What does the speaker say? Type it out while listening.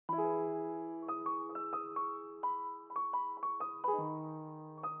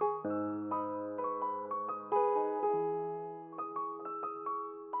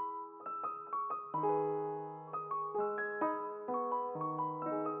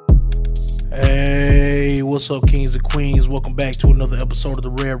Hey, what's up, kings and queens? Welcome back to another episode of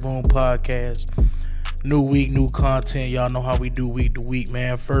the Red Room Podcast. New week, new content. Y'all know how we do week to week,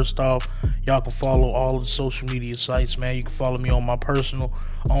 man. First off, y'all can follow all of the social media sites, man. You can follow me on my personal,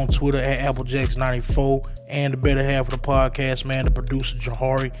 on Twitter at Applejacks94, and the better half of the podcast, man, the producer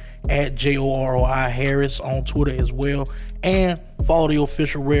Johari at JOROI Harris on Twitter as well. And follow the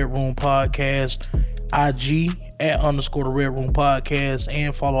official Red Room Podcast IG at _ the Red Room Podcast,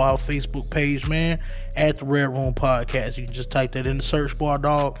 and follow our Facebook page, man, at the Red Room Podcast. You can just type that in the search bar,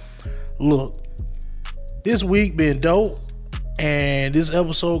 dog. Look, this week been dope, and this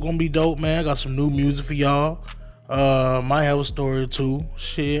episode gonna be dope, man. I got some new music for y'all. Might have a story or two.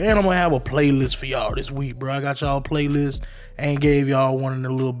 Shit, and I'm gonna have a playlist for y'all this week, bro. I got y'all a playlist and gave y'all one in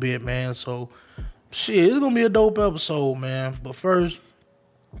a little bit, man. So, shit, it's gonna be a dope episode, man. But first,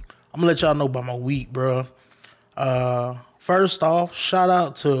 I'm gonna let y'all know about my week, bro. First off, shout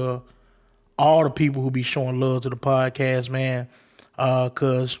out to all the people who be showing love to the podcast, man.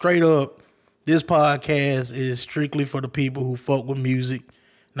 Cause straight up, this podcast is strictly for the people who fuck with music.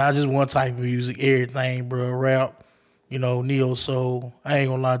 Not just one type of music, everything, bro. Rap, neo soul. I ain't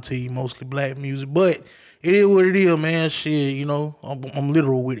gonna lie to you, mostly black music. But it is what it is, man. Shit, I'm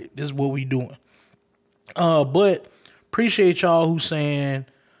literal with it. This is what we doing. But appreciate y'all who saying,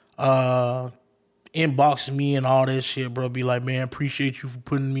 inboxing me and all that shit, bro. Be like, man, appreciate you for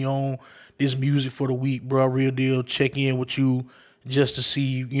putting me on this music for the week, bro. Real deal. Check in with you just to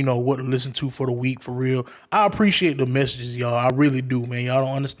see, what to listen to for the week, for real. I appreciate the messages, y'all. I really do, man. Y'all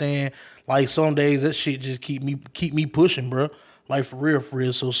don't understand. Like, some days that shit just keep me pushing, bro. Like, for real, for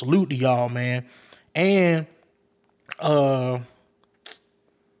real. So salute to y'all, man. And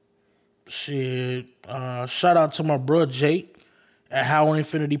shout out to my bro Jake at How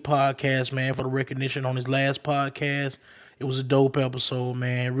Infinity Podcast, man, for the recognition on his last podcast. It was a dope episode,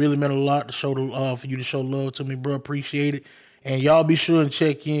 man. It really meant a lot to show for you to show love to me, bro. Appreciate it. And y'all be sure and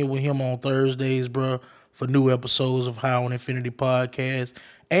check in with him on Thursdays, bro, for new episodes of How Infinity Podcast.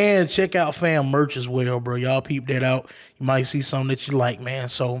 And check out fam merch as well, bro. Y'all peep that out. You might see something that you like, man.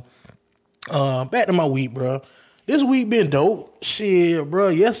 So, back to my week, bro. This week been dope. Shit, bro.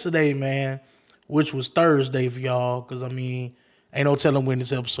 Yesterday, man, which was Thursday for y'all, because, ain't no telling when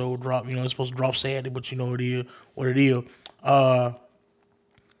this episode drop. It's supposed to drop Saturday, but what it is.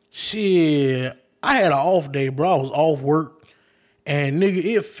 Shit, I had an off day, bro. I was off work. And, nigga,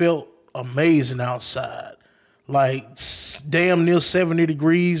 it felt amazing outside. Like, damn near 70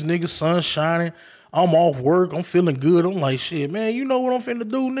 degrees, nigga, sun shining. I'm off work. I'm feeling good. I'm like, shit, man, you know what I'm finna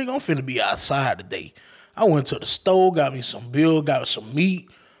do, nigga? I'm finna be outside today. I went to the store, got me some bill, got some meat,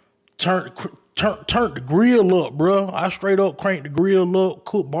 turned the grill up, bro. I straight up cranked the grill up,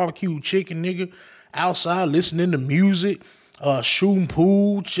 cooked barbecue chicken, nigga, outside listening to music, shooting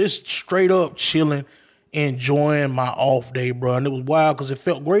pool, just straight up chilling, enjoying my off day, bro. And it was wild because it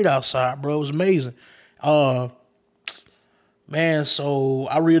felt great outside, bro. It was amazing. Man, so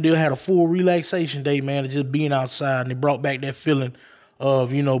I really did had a full relaxation day, man, of just being outside. And it brought back that feeling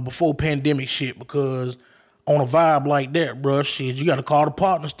of, before pandemic shit, because on a vibe like that, bro, shit, you got to call the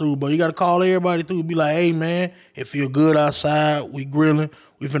partners through, bro. You got to call everybody through and be like, hey, man, it feel good outside. We grilling.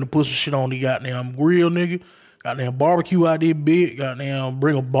 We finna put some shit on the goddamn grill, nigga. Goddamn barbecue out there big. Goddamn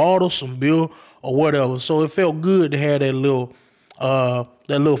bring a bottle, some beer, or whatever. So it felt good to have that little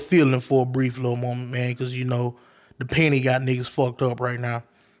feeling for a brief little moment, man, because, the penny got niggas fucked up right now.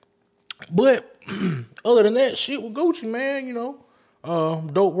 But other than that, shit with Gucci, man,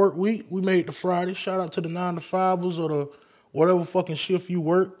 dope work week. We made it to Friday. Shout out to the 9-to-5ers or the whatever fucking shift you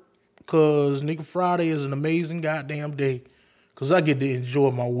work. Cause nigga, Friday is an amazing goddamn day. Cause I get to enjoy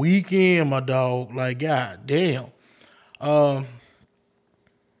my weekend, my dog. Like, goddamn. But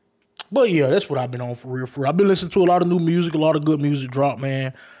yeah, that's what I've been on for real. I've been listening to a lot of new music, a lot of good music drop,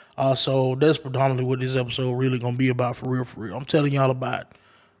 man. So that's predominantly what this episode really gonna be about for real. I'm telling y'all about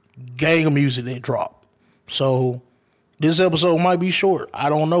gang of music that drop. So this episode might be short. I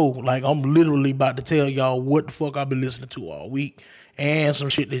don't know. Like, I'm literally about to tell y'all what the fuck I've been listening to all week. And some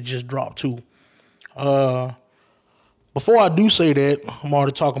shit that just dropped too. Before I do say that, I'm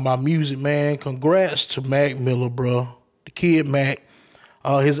already talking about music, man. Congrats to Mac Miller, bro. The Kid Mac.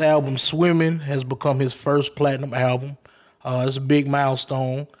 His album Swimming has become his first platinum album. It's a big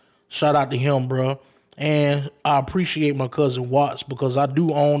milestone. Shout out to him, bro. And I appreciate my cousin Watts because I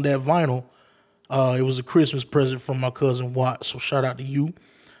do own that vinyl. It was a Christmas present from my cousin Watts, so shout out to you.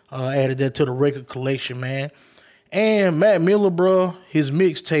 Added that to the record collection, man. And Mac Miller, bro, his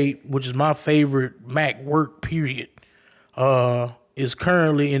mixtape, which is my favorite Mac work, period, is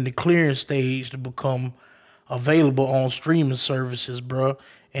currently in the clearing stage to become available on streaming services, bro.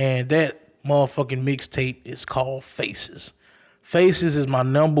 And that motherfucking mixtape is called Faces. Faces is my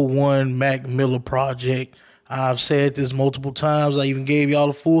number one Mac Miller project. I've said this multiple times. I even gave y'all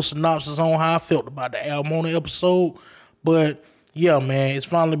a full synopsis on how I felt about the album on the episode. But yeah, man, it's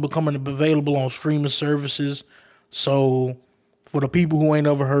finally becoming available on streaming services. So for the people who ain't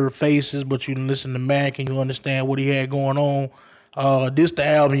ever heard Faces, but you listen to Mac and you understand what he had going on, this the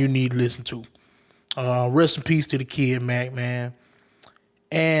album you need to listen to. Rest in peace to the kid, Mac, man.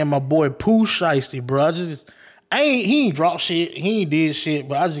 And my boy Pooh Shiesty, bro. He ain't dropped shit. He ain't did shit,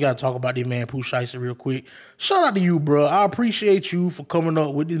 but I just gotta talk about this man, Pooh Shiesty, real quick. Shout out to you, bro. I appreciate you for coming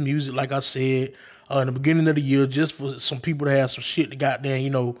up with this music, like I said, in the beginning of the year, just for some people to have some shit to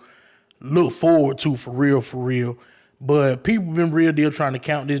goddamn, look forward to for real. But people been real deal trying to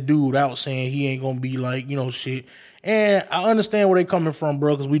count this dude out, saying he ain't gonna be like, shit. And I understand where they coming from,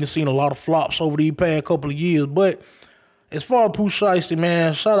 bro, because we done seen a lot of flops over these past couple of years. But as far as Pooh Shiesty,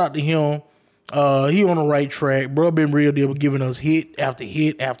 man, shout out to him. He on the right track, bro. Been real deal giving us hit after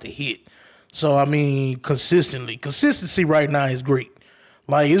hit after hit. So I mean, consistency right now is great.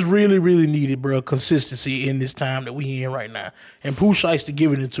 Like it's really, really needed, bro. Consistency in this time that we in right now. And Pooh Shiesty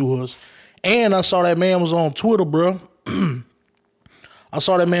giving it to us. And I saw that man was on Twitter, bro.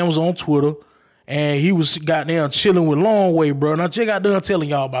 And he was goddamn chilling with Long Way, bro. And I just got done telling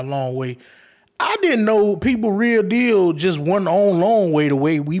y'all about Long Way. I didn't know people real deal just wasn't on Long Way the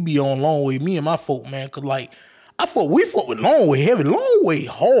way we be on Long Way, me and my folk, man. Cause like, we fought with Long Way heavy. Long Way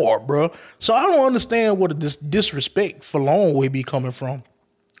hard, bro. So I don't understand what this disrespect for Long Way be coming from.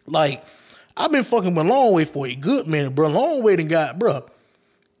 Like, I've been fucking with Long Way for a good minute, bro. Long Way done got, bro.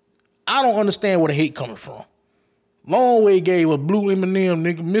 I don't understand where the hate coming from. Long Way gave a Blue Eminem,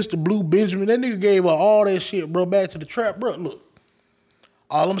 nigga, Mr. Blue Benjamin. That nigga gave her all that shit, bro, back to the trap, bro. Look,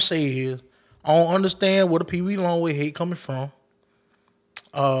 all I'm saying is, I don't understand where the Pee-wee Long Way hate coming from.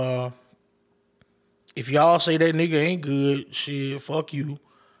 If y'all say that nigga ain't good, shit, fuck you.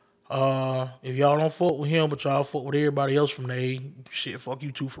 If y'all don't fuck with him, but y'all fuck with everybody else from the A, shit, fuck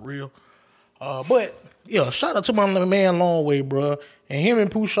you too, for real. But, yeah, shout out to my man Long Way, bro. And him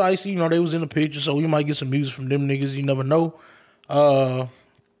and Pooh Shiesty, they was in the picture, so we might get some music from them niggas, you never know.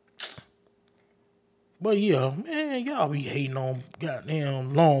 But yeah, man, y'all be hating on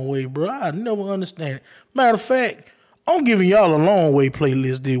goddamn Long Way, bro. I never understand it. Matter of fact, I'm giving y'all a Long Way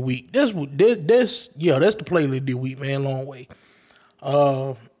playlist this week. That's the playlist this week, man. Long Way.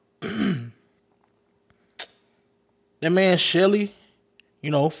 That man Shelley,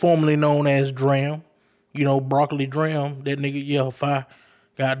 formerly known as DRAM, Broccoli DRAM. That nigga, fire.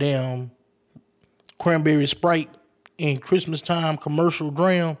 Goddamn cranberry Sprite in Christmas time commercial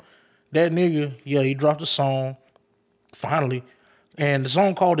DRAM. That nigga, he dropped a song, finally. And the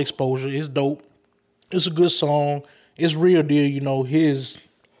song called Exposure. It's dope. It's a good song. It's real deal, his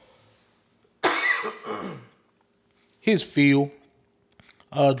feel.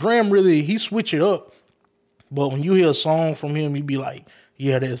 DRAM really, he switch it up. But when you hear a song from him, you be like,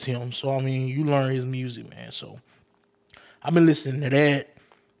 yeah, that's him. So, I mean, you learn his music, man. So, I've been listening to that.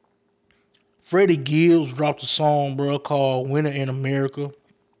 Freddie Gibbs dropped a song, bro, called Winter in America.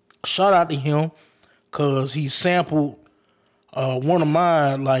 Shout out to him, because he sampled one of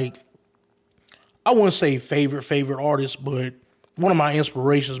my, I wouldn't say favorite artists, but one of my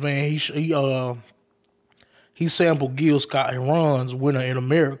inspirations, man. He sampled Gil Scott-Heron's Winter in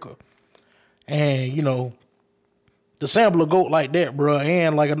America. And, the sample will go like that, bro.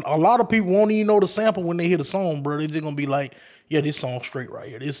 And, a lot of people won't even know the sample when they hear the song, bro. They're just going to be like, yeah, this song's straight right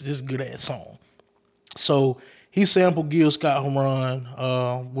here. This is a good-ass song. So, he sampled Gil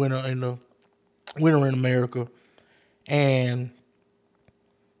Scott-Heron, Winter in America. And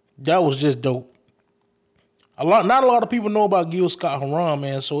that was just dope. Not a lot of people know about Gil Scott-Heron,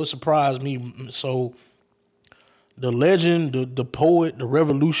 man, so it surprised me. So the legend, the poet, the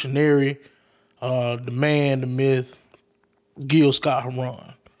revolutionary, the man, the myth, Gil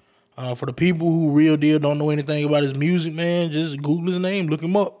Scott-Heron. For the people who real deal don't know anything about his music, man, just Google his name, look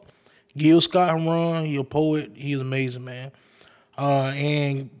him up. Gil Scott-Heron, he a poet. He is amazing, man.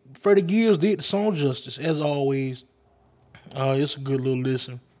 And Freddie Gibbs did the song justice, as always. It's a good little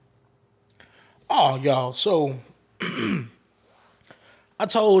listen. Oh, y'all, so I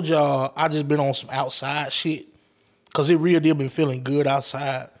told y'all I just been on some outside shit, because it really did been feeling good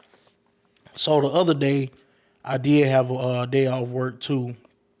outside. So the other day, I did have a day off work, too.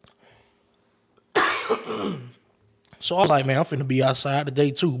 So I was like, man, I'm finna be outside today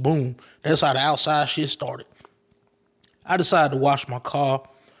too. Boom. That's how the outside shit started. I decided to wash my car,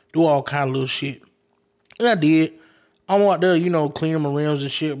 do all kind of little shit. And I did. I'm out there, cleaning my rims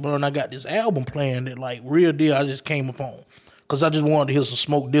and shit, bro. And I got this album playing that, real deal, I just came upon. Because I just wanted to hear some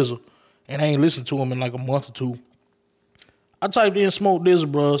Smoke DZA. and I ain't listened to him in like a month or two. I typed in Smoke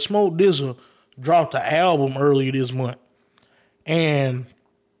DZA, bro. Smoke DZA dropped an album earlier this month. And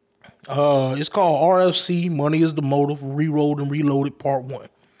it's called RFC, Money is the Motive, Rerolled and Reloaded Part 1.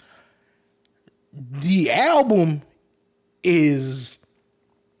 The album is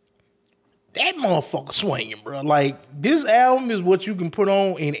that motherfucker swinging, bro. Like, this album is what you can put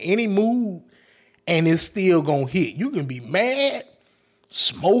on in any mood and it's still gonna hit. You can be mad,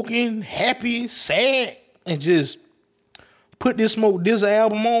 smoking, happy, sad, and just put this Smoke DZA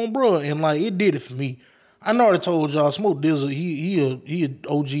album on, bro, and like it did it for me. I know I told y'all, Smoke DZA, he a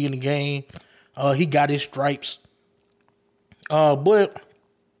OG in the game. He got his stripes. But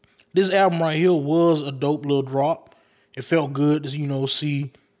this album right here was a dope little drop. It felt good to,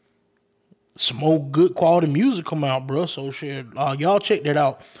 see Smoke good quality music come out, bro. So shit, y'all check that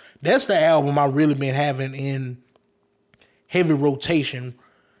out. That's the album I really been having in heavy rotation.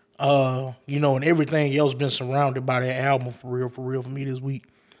 And everything else been surrounded by that album for real for me this week.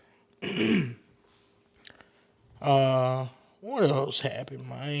 What else happened,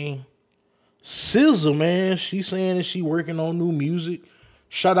 man? SZA, man, she saying that she working on new music.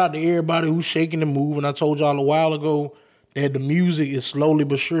 Shout out to everybody who's shaking and moving. I told y'all a while ago that the music is slowly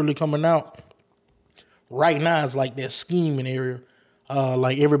but surely coming out. Right now, it's like that scheming area.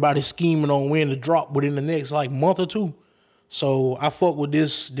 Like everybody's scheming on when to drop within the next like month or two. So I fuck with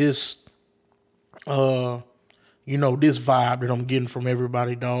this vibe that I'm getting from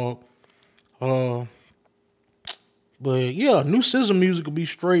everybody, dog. But yeah, new SZA music will be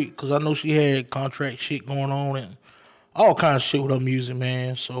straight because I know she had contract shit going on and all kinds of shit with her music,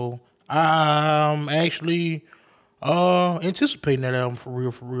 man. So I'm actually anticipating that album for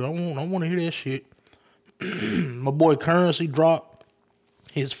real. I want to hear that shit. My boy Currency dropped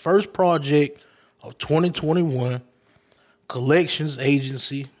his first project of 2021, Collections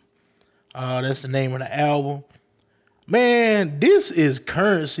Agency. That's the name of the album. Man, this is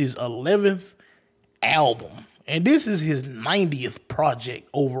Currency's 11th album. And this is his 90th project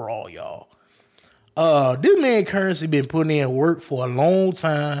overall, y'all. This man Currency been putting in work for a long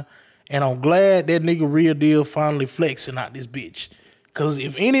time. And I'm glad that nigga Real Deal finally flexing out this bitch. Because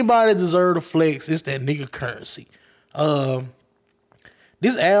if anybody deserve to flex, it's that nigga Currency.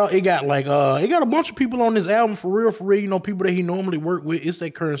 This album, it got a bunch of people on this album for real. People that he normally work with. It's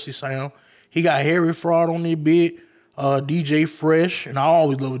that Currency sound. He got Harry Fraud on that bit. DJ Fresh, and I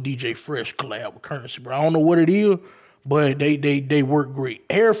always love a DJ Fresh collab with Currency, bro. I don't know what it is, but they work great.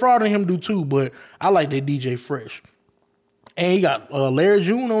 Harry Fraud and him do too, but I like that DJ Fresh. And he got Larry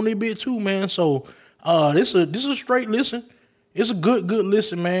June on that bit too, man. So this is a straight listen. It's a good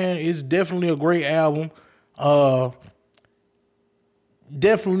listen, man. It's definitely a great album.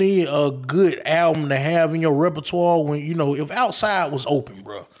 Definitely a good album to have in your repertoire when, if outside was open,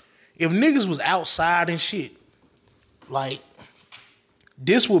 bro. If niggas was outside and shit, like,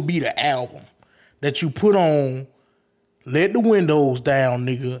 this would be the album that you put on, let the windows down,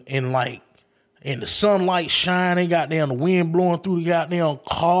 nigga, and the sunlight shining, goddamn, the wind blowing through the goddamn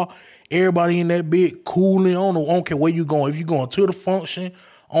car, everybody in that bit cooling. I don't care where you going. If you going to the function,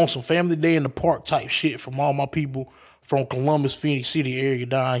 on some family day in the park type shit from all my people from Columbus, Phoenix City area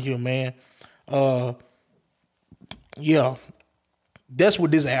down here, man. Yeah, that's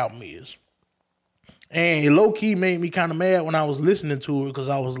what this album is. And it low-key made me kind of mad when I was listening to it because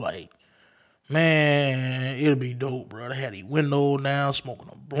I was like, man, it'll be dope, bro. They had the window down, smoking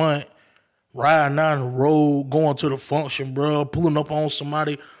a blunt, riding down the road, going to the function, bro, pulling up on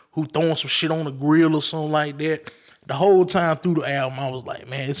somebody who throwing some shit on the grill or something like that. The whole time through the album, I was like,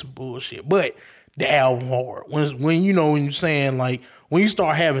 man, it's some bullshit. But the album hard. When you're saying, like, when you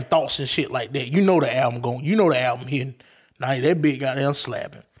start having thoughts and shit like that, the album hitting. Now, that bit goddamn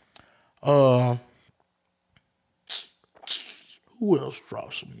slapping. Who else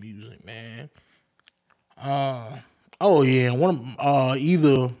dropped some music, man? Oh yeah, one of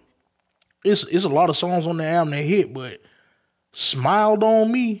either it's a lot of songs on the album that hit, but Smiled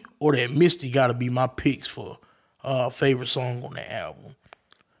on Me or that Misty gotta be my picks for favorite song on the album.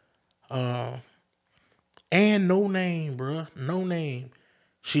 And Noname, bro. Noname.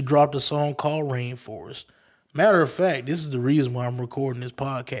 She dropped a song called Rainforest. Matter of fact, this is the reason why I'm recording this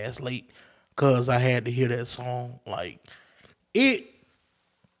podcast late, cause I had to hear that song. Like, it's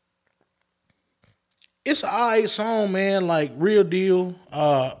an alright song, man. Like, Real Deal.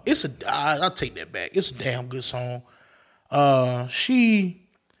 I'll take that back. It's a damn good song. You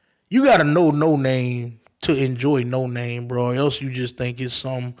gotta know Noname to enjoy Noname, bro. Else you just think it's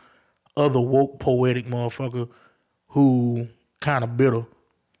some other woke poetic motherfucker who kind of bitter.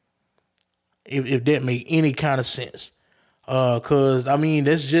 If that make any kind of sense. Cause I mean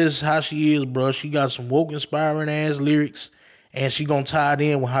that's just how she is, bro. She got some woke, inspiring ass lyrics, and she gonna tie it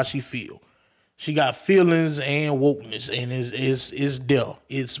in with how she feel. She got feelings and wokeness, and it's there.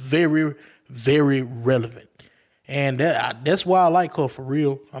 It's very, very relevant, and that's why I like her for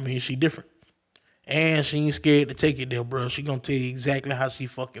real. I mean, she different, and she ain't scared to take it there, bro. She gonna tell you exactly how she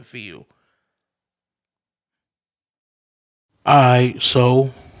fucking feel. All right,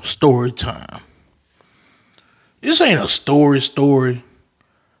 so story time. This ain't a story.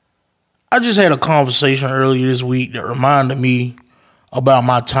 I just had a conversation earlier this week that reminded me about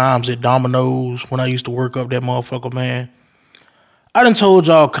my times at Domino's when I used to work up that motherfucker, man. I done told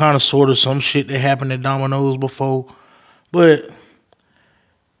y'all kind of sort of some shit that happened at Domino's before, but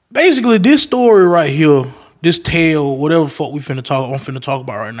basically this story right here, this tale, whatever the fuck I'm finna talk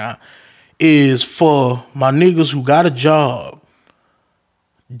about right now, is for my niggas who got a job,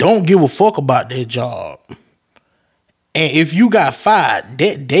 don't give a fuck about that job. And if you got fired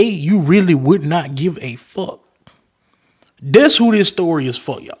that day, you really would not give a fuck. That's who this story is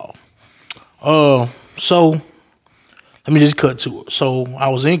for, y'all. So let me just cut to it. So I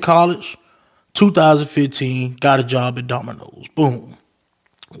was in college, 2015, got a job at Domino's. Boom.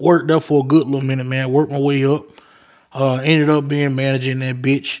 Worked there for a good little minute, man. Worked my way up. Ended up being manager in that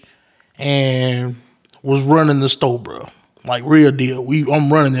bitch. And was running the store, bro. Like real deal.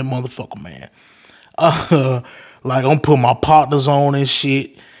 I'm running that motherfucker, man. Like I'm putting my partners on and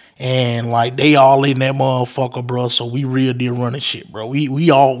shit. And like they all in that motherfucker, bro. So we real deal running shit, bro. We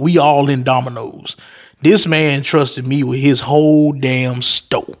all in Domino's. This man trusted me with his whole damn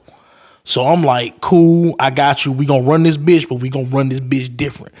store. So I'm like, cool, I got you. We gonna run this bitch, but we gonna run this bitch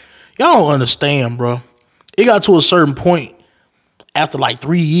different. Y'all don't understand, bro. It got to a certain point after like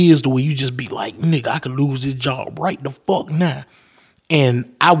 3 years to where you just be like, nigga, I could lose this job right the fuck now.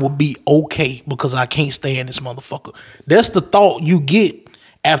 And I would be okay because I can't stand this motherfucker. That's the thought you get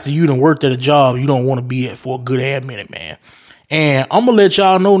after you done worked at a job you don't want to be at for a good ass minute, man. And I'm going to let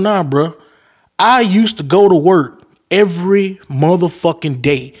y'all know now, bro. I used to go to work every motherfucking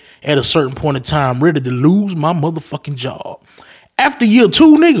day at a certain point in time ready to lose my motherfucking job. After year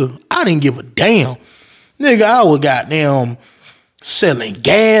 2, nigga, I didn't give a damn. Nigga, I was goddamn selling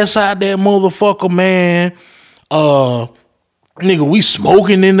gas out that motherfucker, man. Nigga, we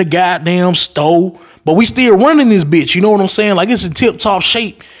smoking in the goddamn stove, but we still running this bitch. You know what I'm saying? Like, it's in tip-top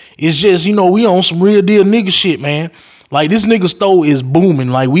shape. It's just, you know, we on some real deal nigga shit, man. Like, this nigga stove is booming.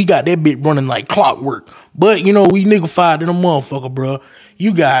 Like, we got that bitch running like clockwork. But, you know, we nigga fired in a motherfucker, bro.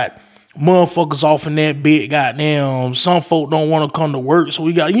 You got motherfuckers off in that bitch, goddamn. Some folk don't want to come to work, so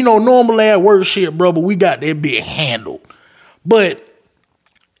we got, you know, normal ass work shit, bro, but we got that bitch handled. But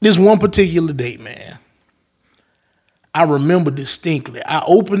this one particular date, man, I remember distinctly. I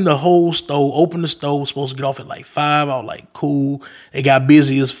opened the whole stove, was supposed to get off at like 5. I was like, cool. They got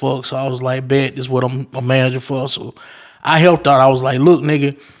busy as fuck, so I was like, bet, this is what I'm a manager for. So I helped out. I was like, look,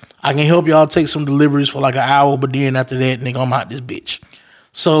 nigga, I can help y'all take some deliveries for like an hour, but then after that, nigga, I'm out this bitch.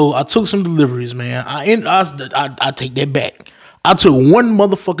 So I took some deliveries, man. I take that back. I took one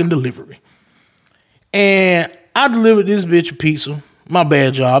motherfucking delivery. And I delivered this bitch a pizza. My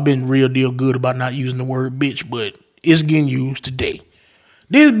bad, y'all. I've been real deal good about not using the word bitch, but it's getting used today.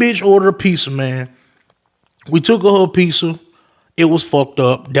 This bitch ordered a pizza, man. We took her pizza. It was fucked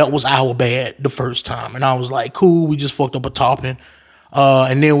up. That was our bad the first time. And I was like, cool, we just fucked up a topping.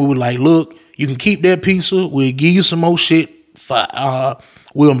 And then we were like, look, you can keep that pizza. We'll give you some more shit.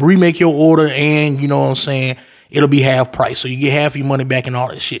 We'll remake your order and, you know what I'm saying, it'll be half price. So you get half your money back and all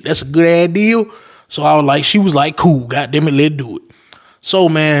that shit. That's a good ass deal. So I was like, she was like, cool, goddamn it, let's do it. So,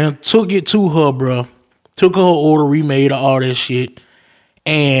 man, took it to her, bro. Took her order, remade her, all that shit.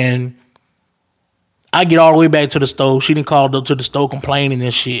 And I get all the way back to the stove. She done called up to the stove complaining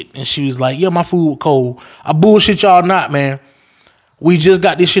and shit. And she was like, yeah, my food was cold. I bullshit y'all not, man. We just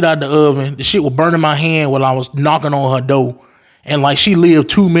got this shit out the oven. The shit was burning my hand while I was knocking on her door. And like she lived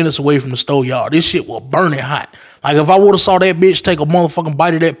 2 minutes away from the stove, y'all. This shit was burning hot. Like if I would have saw that bitch take a motherfucking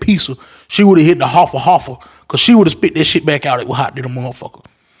bite of that pizza, she would have hit the hoffa. Cause she would have spit that shit back out. It was hot to the motherfucker.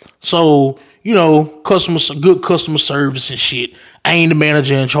 So, you know, good customer service and shit. I ain't the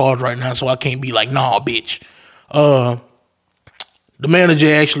manager in charge right now, so I can't be like, nah, bitch. The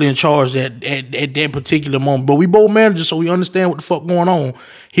manager actually in charge at that particular moment. But we both managers, so we understand what the fuck going on.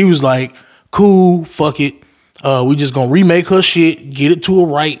 He was like, cool, fuck it. We just gonna remake her shit, get it to her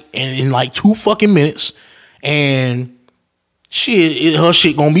right, and in like 2 fucking minutes, and shit, her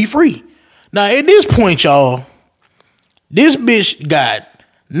shit gonna be free. Now at this point, y'all, this bitch got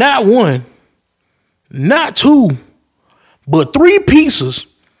not 1, not 2, but 3 pieces,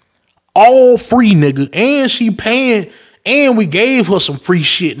 all free, nigga, and she paying. And we gave her some free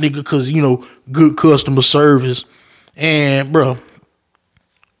shit, nigga, because, you know, good customer service. And, bro,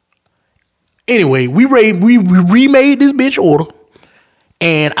 anyway, we remade this bitch order.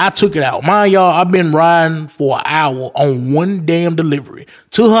 And I took it out. Mind y'all, I've been riding for an hour on one damn delivery.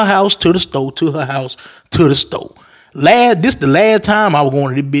 To her house, to the store, to her house, to the store. This the last time I was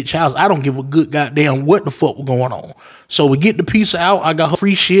going to this bitch house. I don't give a good goddamn what the fuck was going on. So we get the pizza out. I got her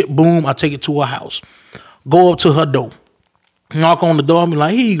free shit. Boom. I take it to her house. Go up to her door. Knock on the door. I be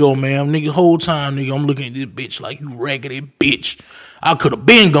like, here you go, man. Nigga, whole time, nigga, I'm looking at this bitch like, you raggedy bitch. I could have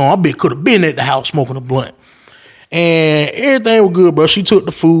been gone. I could have been at the house smoking a blunt. And everything was good, bro. She took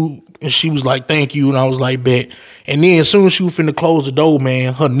the food and she was like, thank you. And I was like, bet. And then as soon as she was finna close the door,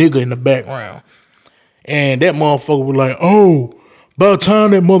 man, her nigga in the background. And that motherfucker was like, oh, by the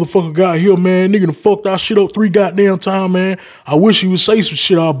time that motherfucker got here, man, nigga done fucked our shit up 3 goddamn time, man. I wish he would say some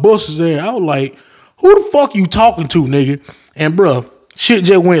shit. I'll bust his ass. I was like, who the fuck you talking to, nigga? And, bro, shit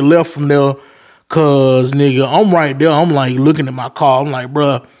just went left from there. Cause, nigga, I'm right there. I'm like looking at my car. I'm like,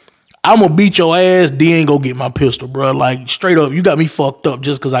 bro, I'm gonna beat your ass, then go get my pistol, bro. Like, straight up, you got me fucked up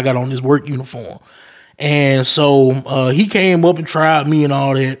just because I got on this work uniform. And so he came up and tried me and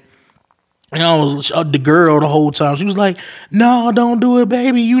all that. And I was the girl the whole time. She was like, no, don't do it,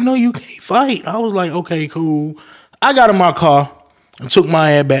 baby. You know you can't fight. I was like, okay, cool. I got in my car and took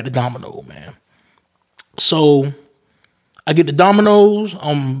my ass back to Domino's, man. So I get the Domino's.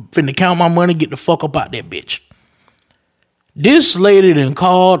 I'm finna count my money, get the fuck up out that bitch. This lady then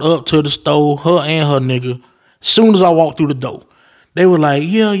called up to the store, her and her nigga, soon as I walked through the door. They were like,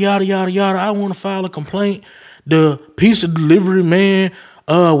 yeah, yada, yada, yada. I want to file a complaint. The pizza delivery man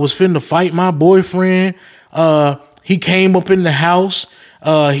was finna fight my boyfriend. He came up in the house.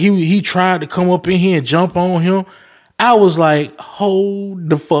 He tried to come up in here and jump on him. I was like, hold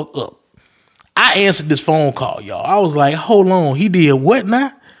the fuck up. I answered this phone call, y'all. I was like, hold on. He did what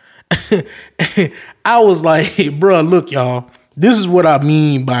now? I was like, bro, look, y'all, this is what I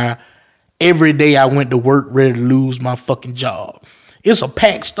mean by every day I went to work ready to lose my fucking job. It's a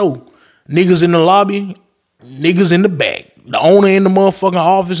packed store. Niggas in the lobby, niggas in the back. The owner in the motherfucking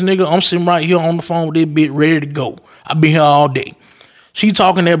office, nigga, I'm sitting right here on the phone with this bitch ready to go. I been here all day. She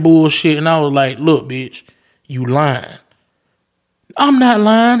talking that bullshit, and I was like, look, bitch, you lying. I'm not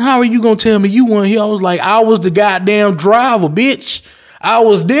lying. How are you gonna tell me you weren't here? I was like, I was the goddamn driver, bitch. I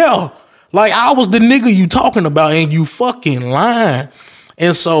was there. Like, I was the nigga you talking about, and you fucking lying.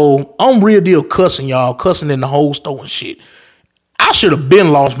 And so I'm real deal cussing, y'all, cussing in the whole store and shit. I should have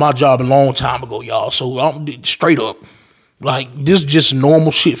been lost my job a long time ago, y'all. So I'm straight up. Like, this is just normal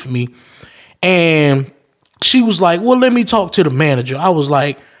shit for me. And she was like, well, let me talk to the manager. I was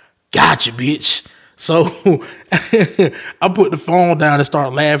like, gotcha, bitch. So I put the phone down and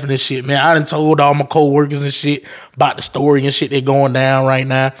started laughing and shit, man. I done told all my coworkers and shit about the story and shit they going down right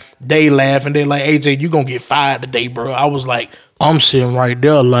now. They laughing. They like, AJ, you gonna get fired today, bro. I was like, I'm sitting right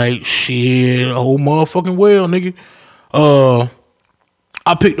there like, shit, oh motherfucking well, nigga.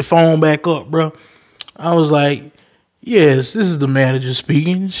 I picked the phone back up, bro. I was like, yes, this is the manager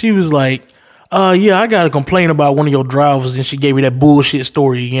speaking. She was like, yeah, I got a complaint about one of your drivers, and she gave me that bullshit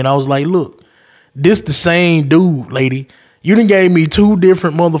story again. I was like, look, this the same dude, lady. You done gave me 2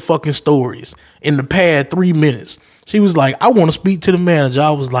 different motherfucking stories in the past 3 minutes. She was like, I want to speak to the manager.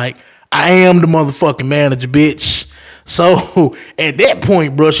 I was like, I am the motherfucking manager, bitch. So at that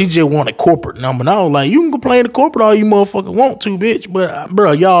point, bro, she just wanted corporate number. And I was like, you can complain to corporate all you motherfucking want to, bitch. But,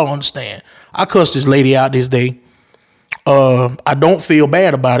 bro, y'all understand. I cussed this lady out this day. I don't feel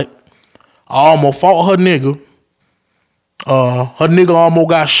bad about it. I almost fought her nigga. Her nigga almost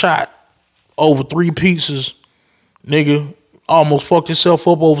got shot over 3 pizzas. Nigga almost fucked himself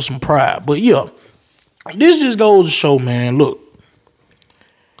up over some pride. But yeah, this just goes to show, man, look,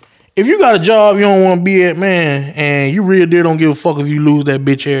 if you got a job you don't want to be at, man, and you really don't give a fuck if you lose that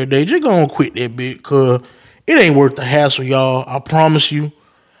bitch every day, just gonna quit that bitch, because it ain't worth the hassle, y'all. I promise you.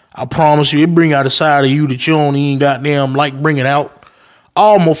 It bring out a side of you that you don't even goddamn like bringing out. I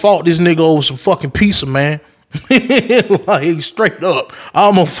almost fought this nigga over some fucking pizza, man. Like, straight up. I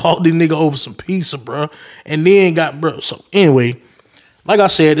almost fought this nigga over some pizza, bro. And then got, bro. So anyway, like I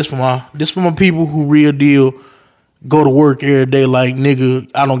said, this for my people who real deal go to work every day like,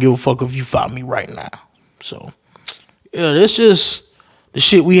 nigga, I don't give a fuck if you fight me right now. So yeah, that's just the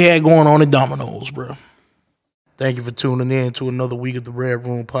shit we had going on at Domino's, bro. Thank you for tuning in to another week of the Red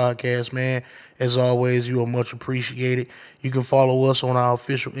Room Podcast, man. As always, you are much appreciated. You can follow us on our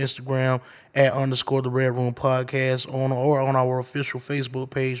official Instagram at _ the Red Room Podcast or on our official Facebook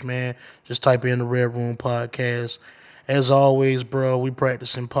page, man. Just type in the Red Room Podcast. As always, bro, we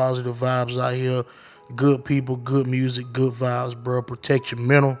practicing positive vibes out here. Good people, good music, good vibes, bro. Protect your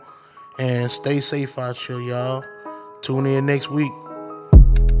mental and stay safe out here, y'all. Tune in next week.